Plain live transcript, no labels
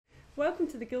Welcome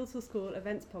to the Guildhall School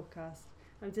Events Podcast.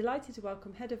 I'm delighted to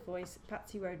welcome Head of Voice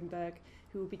Patsy Rodenberg,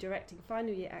 who will be directing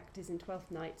final year actors in Twelfth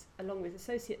Night, along with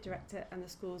Associate Director and the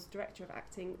school's Director of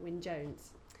Acting, Wyn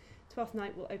Jones. Twelfth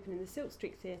Night will open in the Silk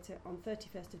Street Theatre on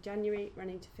 31st of January,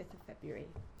 running to 5th of February.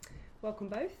 Welcome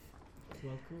both.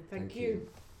 Welcome. Thank you.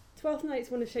 Twelfth Night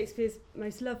is one of Shakespeare's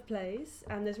most loved plays,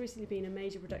 and there's recently been a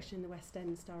major production in the West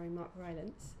End starring Mark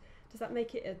Rylance. Does that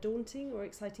make it a daunting or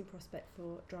exciting prospect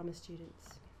for drama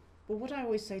students? Well, what I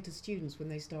always say to students when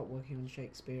they start working on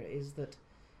Shakespeare is that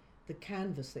the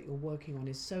canvas that you're working on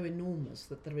is so enormous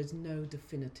that there is no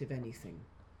definitive anything.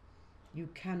 You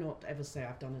cannot ever say,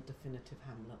 I've done a definitive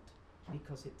Hamlet,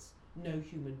 because no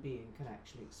human being can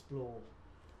actually explore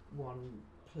one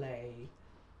play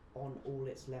on all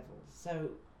its levels. So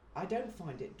I don't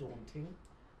find it daunting.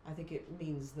 I think it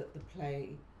means that the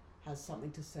play has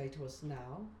something to say to us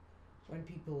now. When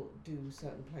people do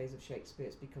certain plays of Shakespeare,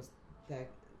 it's because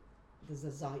there's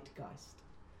a zeitgeist,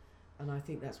 and I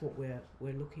think that's what we're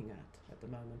looking at the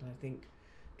moment. I think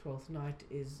Twelfth Night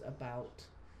is about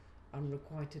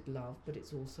unrequited love, but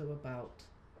it's also about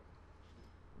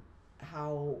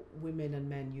how women and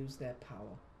men use their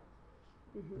power.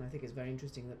 Mm-hmm. And I think it's very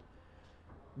interesting that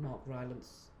Mark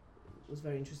Rylance was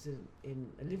very interested in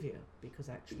Olivia, because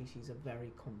actually she's a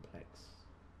very complex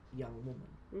young woman.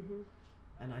 Mm-hmm.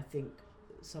 And I think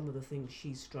some of the things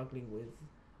she's struggling with,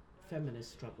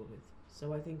 feminists struggle with.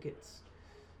 So I think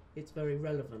it's very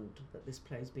relevant that this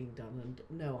play is being done, and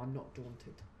no, I'm not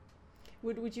daunted.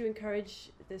 Would you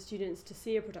encourage the students to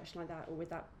see a production like that, or would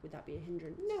that be a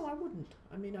hindrance? No, I wouldn't.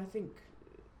 I mean, I think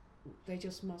they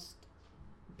just must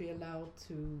be allowed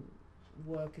to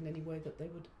work in any way that they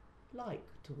would like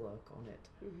to work on it.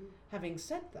 Mm-hmm. Having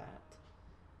said that,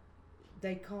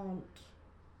 they can't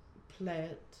play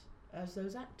it as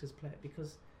those actors play it,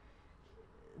 because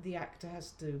the actor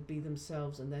has to be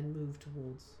themselves and then move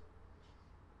towards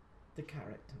the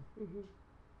character.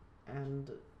 Mm-hmm.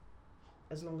 And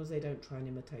as long as they don't try and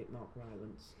imitate Mark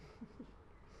Rylance.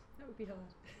 That would be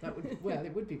hard.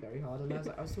 It would be very hard. And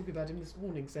I was talking about him this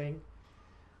morning, saying,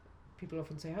 people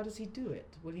often say, how does he do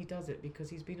it? Well, he does it because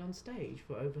he's been on stage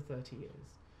for over 30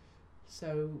 years.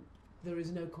 So there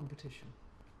is no competition.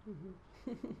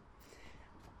 Mm-hmm.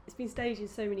 It's been staged in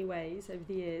so many ways over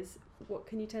the years. What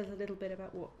can you tell us a little bit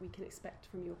about what we can expect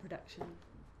from your production?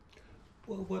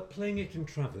 Well, we're playing it in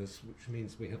Travers, which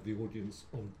means we have the audience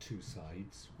on two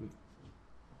sides. We've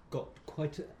got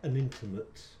quite an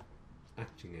intimate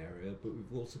acting area, but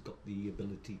we've also got the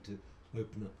ability to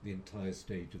open up the entire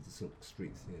stage of the Silk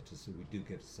Street Theatre, so we do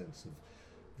get a sense of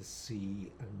the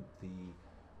sea and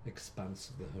the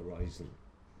expanse of the horizon.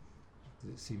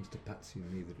 It seems to Patsy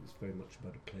and me that it's very much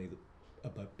about a play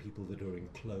about people that are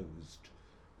enclosed,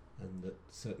 and that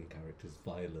certain characters,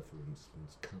 Viola for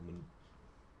instance, come and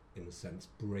in a sense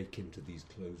break into these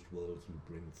closed worlds and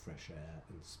bring fresh air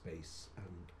and space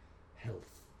and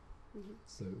health. Mm-hmm.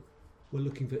 So we're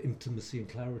looking for intimacy and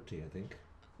clarity, I think.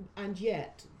 And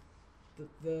yet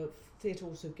the theatre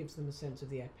also gives them a sense of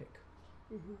the epic.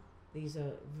 Mm-hmm. These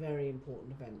are very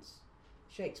important events.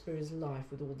 Shakespeare is life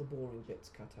with all the boring bits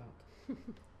cut out.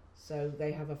 So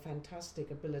they have a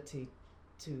fantastic ability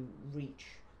to reach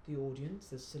the audience.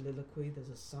 There's soliloquy, there's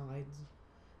asides,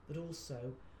 but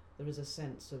also there is a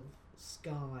sense of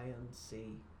sky and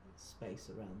sea space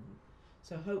around them.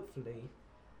 So hopefully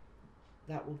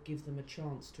that will give them a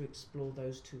chance to explore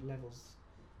those two levels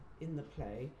in the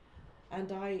play.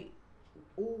 And I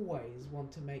always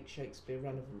want to make Shakespeare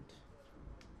relevant.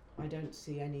 I don't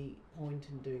see any point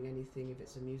in doing anything if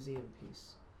it's a museum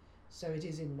piece. So it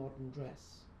is in modern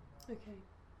dress. Okay.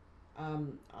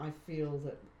 I feel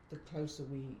that the closer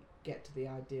we get to the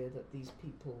idea that these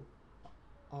people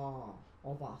are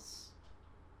of us,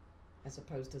 as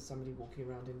opposed to somebody walking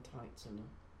around in tights and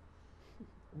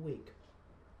a wig.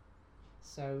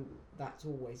 So that's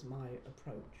always my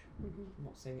approach. Mm-hmm. I'm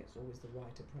not saying it's always the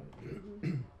right approach.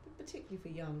 Mm-hmm. But particularly for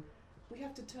young, we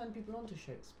have to turn people onto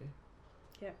Shakespeare.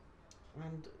 Yeah.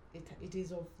 And it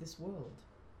is of this world,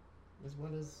 as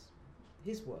well as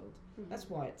his world. Mm-hmm. That's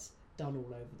why it's done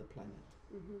all over the planet.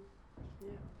 Mm-hmm.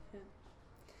 Yeah.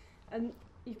 And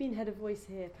you've been head of voice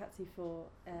here, Patsy, for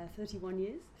 31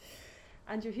 years,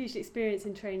 and you're hugely experienced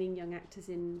in training young actors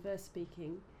in verse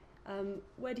speaking.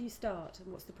 Where do you start,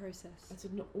 and what's the process? That's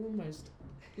almost.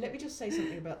 Let me just say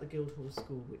something about the Guildhall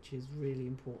School, which is really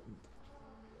important.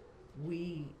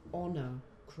 We honour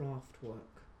craft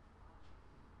work.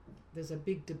 There's a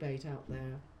big debate out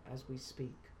there as we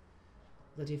speak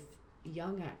that if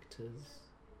young actors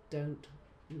don't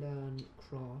learn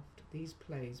craft, these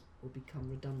plays will become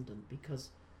redundant, because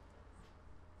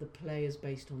the play is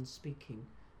based on speaking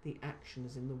the action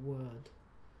is in the word.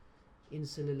 In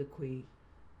soliloquy,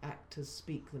 characters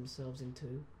speak themselves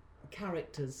into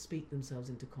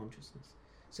consciousness.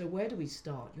 So where do we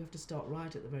start? You have to start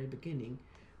right at the very beginning,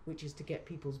 which is to get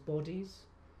people's bodies,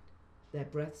 their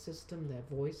breath system, their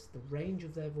voice, the range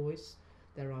of their voice,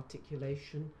 their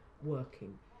articulation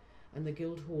working. And the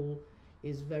Guildhall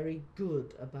is very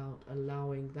good about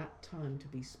allowing that time to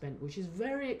be spent, which is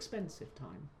very expensive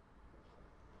time,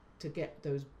 to get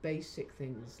those basic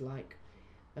things like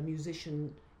a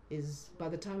musician is, by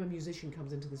the time a musician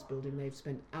comes into this building, they've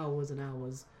spent hours and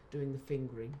hours doing the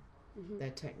fingering, their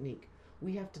technique.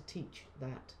 We have to teach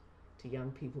that to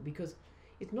young people because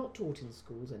it's not taught in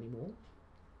schools anymore,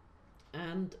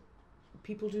 and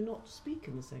people do not speak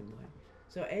in the same way.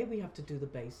 So we have to do the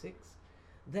basics,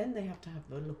 then they have to have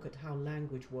a look at how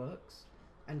language works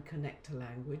and connect to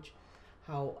language,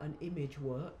 how an image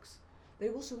works. They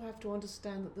also have to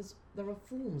understand that there are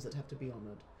forms that have to be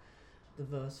honoured. The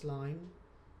verse line,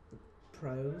 the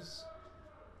prose,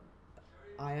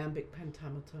 iambic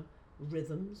pentameter,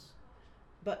 rhythms.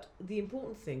 But the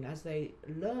important thing as they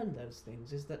learn those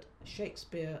things is that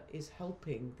Shakespeare is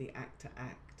helping the actor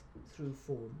act through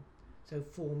form. So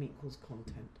form equals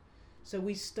content. So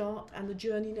we start, and the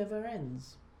journey never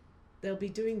ends. They'll be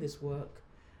doing this work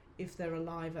if they're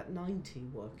alive at 90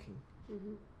 working,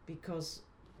 because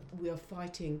we are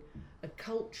fighting a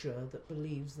culture that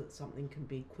believes that something can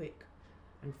be quick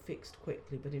and fixed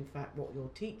quickly, but in fact what you're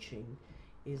teaching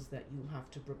is that you have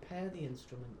to prepare the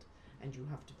instrument, and you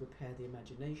have to prepare the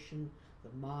imagination,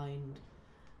 the mind,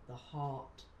 the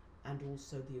heart, and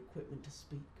also the equipment to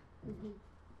speak.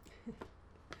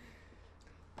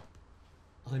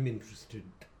 I'm interested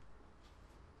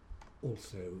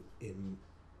also in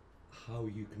how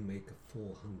you can make a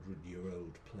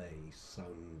 400-year-old play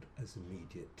sound as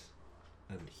immediate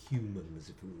and human as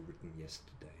if it were written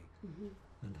yesterday,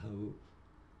 and how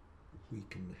we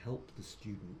can help the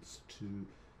students to,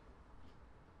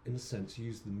 in a sense,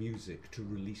 use the music to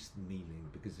release the meaning,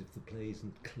 because if the play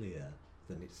isn't clear,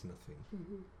 then it's nothing, I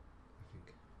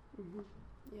think.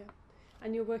 Yeah.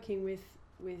 And you're working with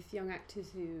young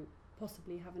actors who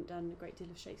possibly haven't done a great deal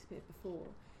of Shakespeare before.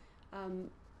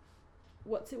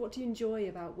 What do you enjoy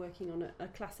about working on a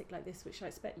classic like this, which I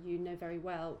expect you know very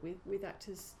well, with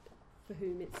actors for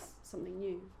whom it's something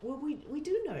new? Well, we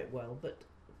do know it well, but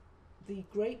the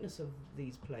greatness of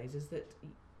these plays is that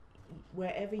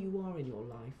wherever you are in your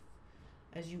life,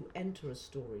 as you enter a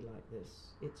story like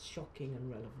this, it's shocking and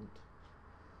relevant.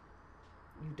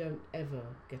 You don't ever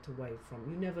get away from,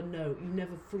 you never know, you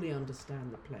never fully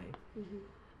understand the play.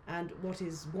 And what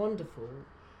is wonderful,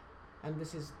 and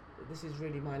this is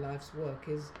really my life's work,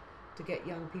 is to get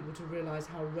young people to realise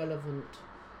how relevant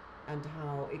and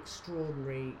how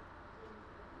extraordinary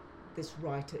this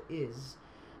writer is,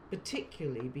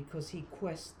 particularly because he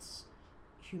quests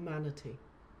humanity.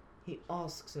 He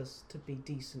asks us to be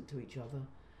decent to each other,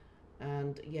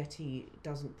 and yet he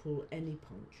doesn't pull any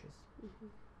punches.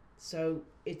 So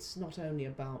it's not only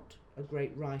about a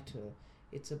great writer,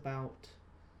 it's about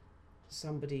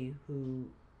somebody who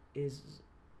is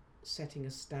setting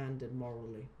a standard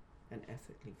morally and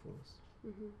ethically for us.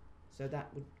 So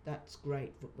that's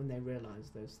great when they realise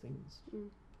those things.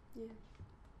 Yeah.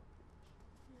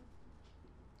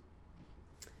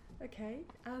 Okay.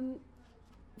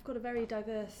 We've got a very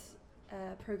diverse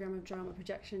programme of drama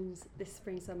projections this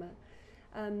spring-summer.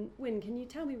 Wyn, can you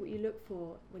tell me what you look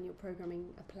for when you're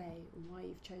programming a play and why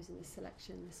you've chosen this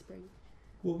selection this spring?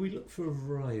 Well, we look for a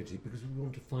variety because we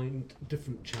want to find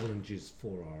different challenges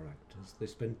for our actors. They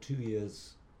spend 2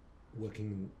 years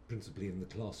working principally in the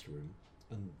classroom,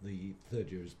 and the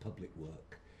third year is public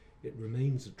work. It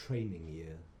remains a training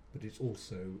year, but it's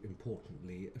also,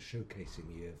 importantly, a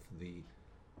showcasing year for the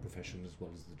profession as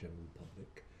well as the general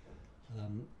public.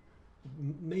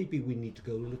 Maybe we need to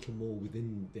go a little more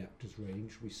within the actors'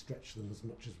 range. We stretch them as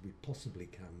much as we possibly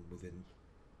can within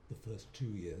the first 2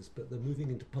 years, but they're moving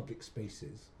into public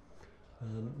spaces.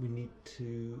 We need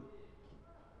to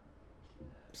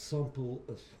sample,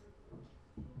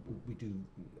 we do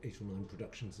 8 or 9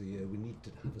 productions a year, we need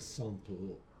to have a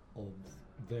sample of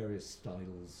various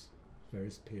styles,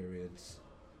 various periods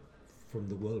from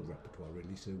the world repertoire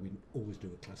really. So we always do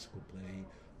a classical play,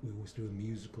 we always do a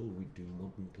musical, we do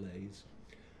modern plays.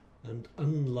 And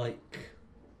unlike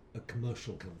a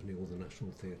commercial company or the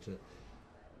National Theatre,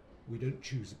 we don't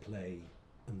choose a play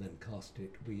and then cast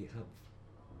it. We have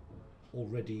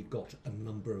already got a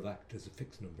number of actors, a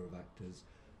fixed number of actors,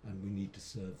 and we need to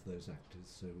serve those actors.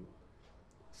 So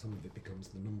some of it becomes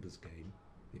the numbers game.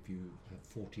 If you have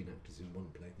 14 actors in one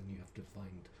play, then you have to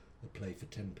find a play for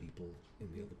 10 people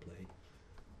in the other play.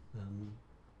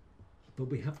 but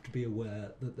we have to be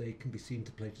aware that they can be seen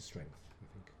to play to strength, I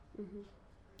think.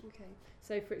 Mm-hmm. Okay.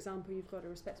 So, for example, you've got a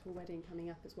Respectable Wedding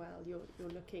coming up as well. You're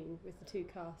looking with the 2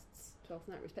 casts, 12th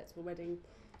Night Respectable Wedding,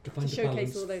 To find a showcase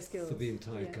balance all those skills for the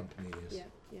entire Yeah. company, yes.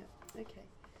 Yeah. Okay.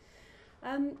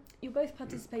 You're both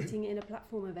participating in a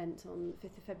platform event on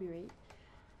 5th of February.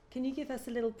 Can you give us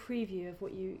a little preview of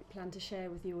what you plan to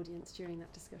share with the audience during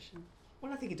that discussion?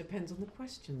 Well, I think it depends on the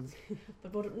questions.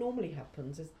 But what normally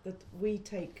happens is that we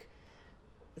take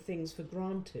things for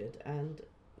granted, and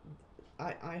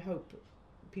I hope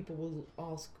people will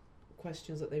ask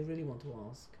questions that they really want to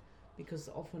ask, because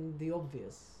often the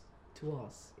obvious to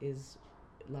us is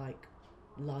like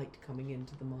light coming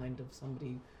into the mind of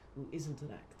somebody who isn't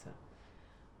an actor.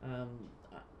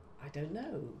 I don't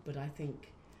know, but I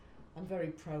think I'm very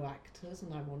pro-actors,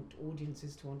 and I want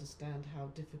audiences to understand how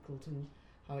difficult and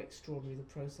how extraordinary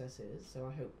the process is, so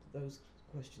I hope those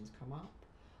questions come up.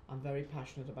 I'm very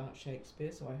passionate about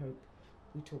Shakespeare, so I hope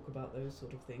we talk about those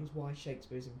sort of things, why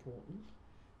Shakespeare is important,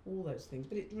 all those things,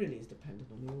 but it really is dependent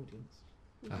on the audience.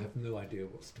 I have no idea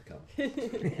what's to come.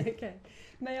 Okay.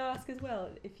 May I ask as well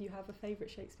if you have a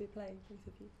favourite Shakespeare play, both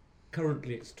of you?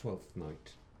 Currently it's Twelfth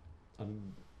Night.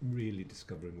 I'm really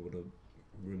discovering what a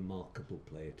remarkable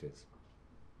play it is,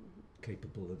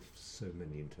 capable of so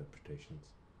many interpretations.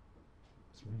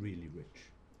 It's really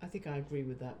rich. I think I agree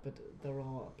with that, but there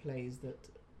are plays that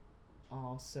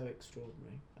are so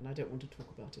extraordinary, and I don't want to talk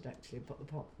about it actually, but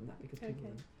apart from that, because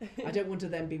people I don't want to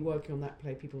then be working on that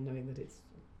play, people knowing that it's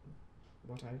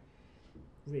what I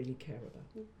really care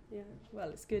about. Yeah, well,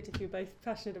 it's good if you're both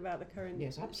passionate about the current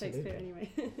Shakespeare anyway.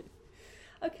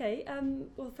 Okay,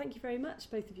 well, thank you very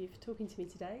much, both of you, for talking to me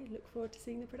today. Look forward to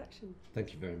seeing the production.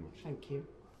 Thank you very much. Thank you.